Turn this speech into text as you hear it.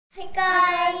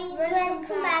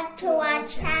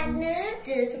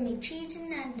is me,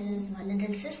 Chetan, and this is my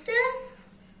little sister.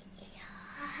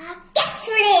 Guess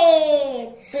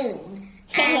read! Boom.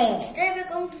 And today we're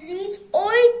going to read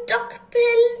Oi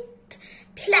Duck-billed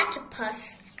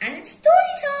Platypus. And it's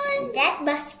story time. That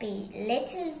must be a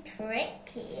little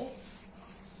tricky.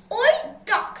 Oi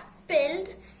Duck-billed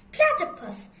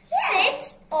Platypus.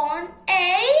 Sit on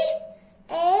a...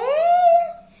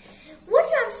 What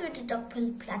rhymes with a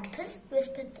duck-billed platypus?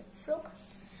 Whispered the frog.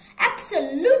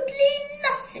 Absolutely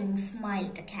nothing,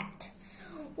 smiled the cat.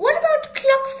 What about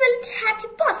clock-filled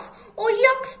platypus, or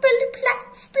yak-spilled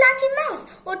splatty mouse,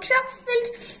 or truck-filled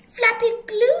flappy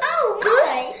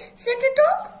goose? Said the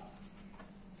dog.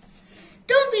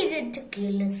 Don't be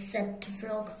ridiculous, said the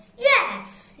frog.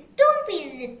 Yes, don't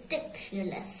be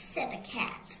ridiculous, said the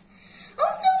cat. I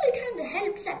was only trying to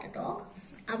help, said the dog.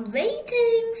 I'm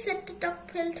waiting, said the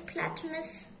duck-billed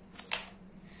platypus.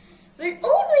 We're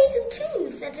all waiting too,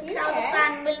 said the crowd of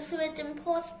animals with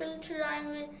impossible to rhyme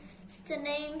with the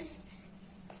names.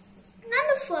 None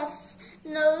of us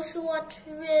knows what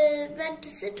we're meant to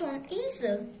sit on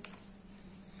either.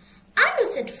 I know,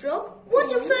 said Frog.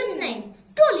 What's your first name?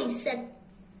 Dolly, said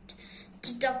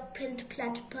the duck-billed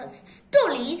platypus.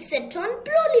 Dolly, sit on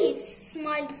Brolly,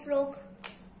 smiled Frog.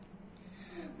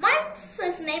 My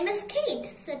first name is Kate,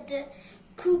 said the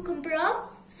cucumber.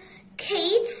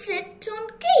 Kate, sit on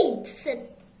Kate, said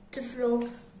the frog.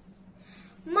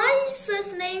 My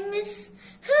first name is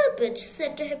Herbert,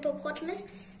 said the hippopotamus.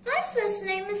 My first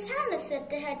name is Hannah, said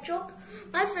the hedgehog.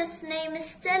 My first name is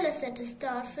Stella, said the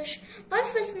starfish. My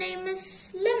first name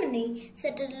is Lemony,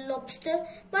 said the lobster.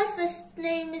 My first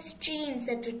name is Jean,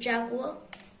 said the jaguar.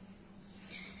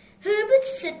 Herbert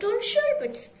sit on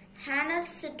sherbets. Hannah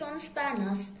sit on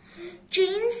spanners.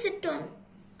 Jean sit on...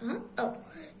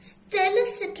 Stella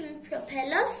sit on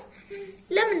propellers.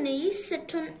 Lemony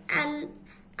sit on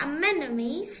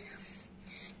anemones.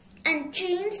 And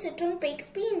Jean sit on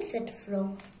baked beans, said the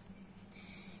frog.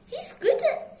 He's good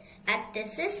at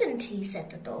this, isn't he, said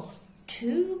the dog.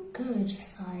 Too good,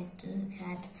 sighed the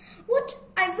cat. What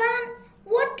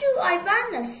do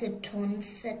Ivana sit on,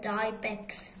 said the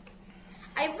ibex.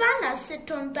 Ivana sit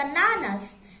on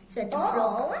bananas, said the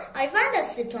frog. Ivana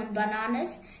sit on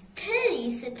bananas. Terry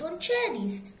sit on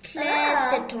cherries. Claire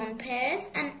sit on pears.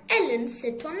 And Ellen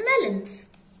sit on melons.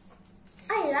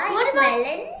 I like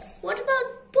melons. What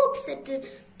about Bob, said the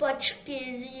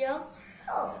butchkeria?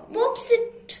 Bob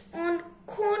sit on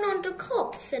corn on the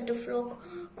cob, said the frog.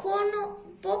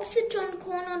 Bob sit on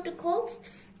corn on the cobs.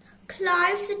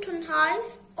 Clive sit on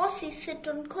hives. Ossie sit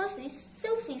on cossies.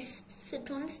 Sophie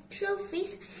sit on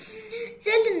trophies.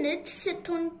 Relinid sit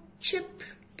on chip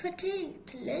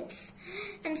potatoes.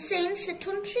 And Saint sit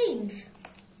on trains.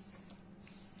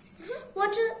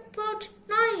 What about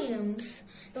Niams,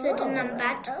 said the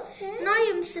numbat.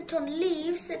 Niams sit on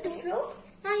leaves, said the frog.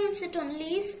 Niams sit on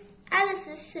leaves.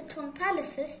 Alice's sit on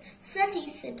palaces. Freddy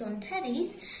sit on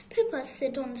teddies. Pippa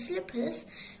sit on slippers.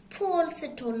 Paul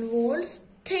sit on walls.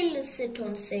 Taylor sit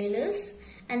on sailors.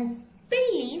 And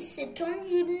Bailey sit on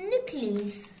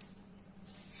unicorns.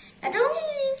 That only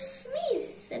leaves me,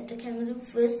 said the kangaroo.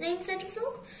 First name, said the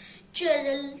frog.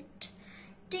 Geraldine,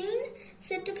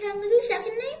 said the kangaroo.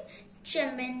 Second name,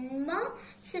 Jemima,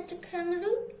 said the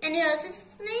kangaroo. Any other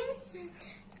name?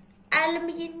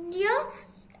 Almeida,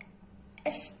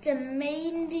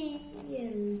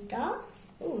 Estemandielda.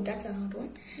 Oh, that's a hard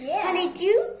one.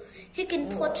 Honeydew,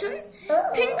 Higginbottom,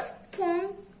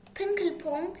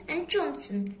 Pinklepong, and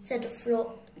Johnson, said the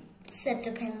frog. Said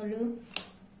the kangaroo.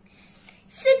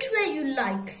 Sit where you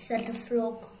like, said the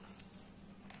frog.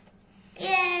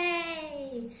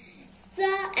 Yay!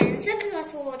 The end. Thank you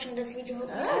guys for watching this video.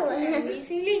 Hope you liked it.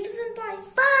 See you later and bye.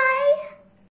 Bye.